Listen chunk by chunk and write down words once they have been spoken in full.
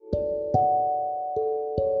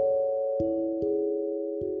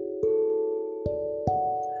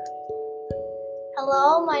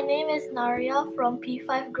Hello, my name is Naria from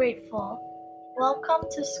P5 Grade 4. Welcome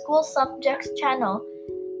to School Subjects channel.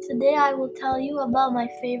 Today I will tell you about my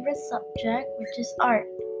favorite subject, which is art.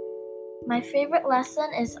 My favorite lesson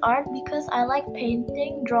is art because I like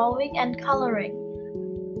painting, drawing, and coloring.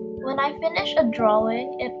 When I finish a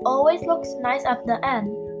drawing, it always looks nice at the end.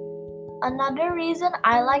 Another reason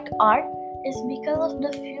I like art is because of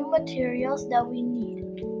the few materials that we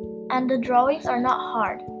need, and the drawings are not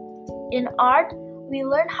hard. In art, we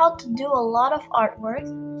learn how to do a lot of artwork,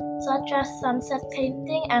 such as sunset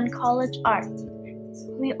painting and college art.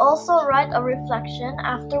 We also write a reflection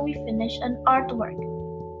after we finish an artwork.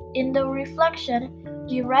 In the reflection,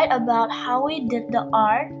 we write about how we did the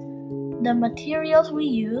art, the materials we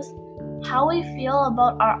used, how we feel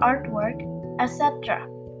about our artwork, etc.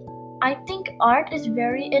 I think art is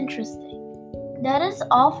very interesting. That is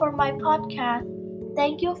all for my podcast.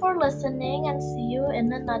 Thank you for listening and see you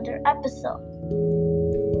in another episode.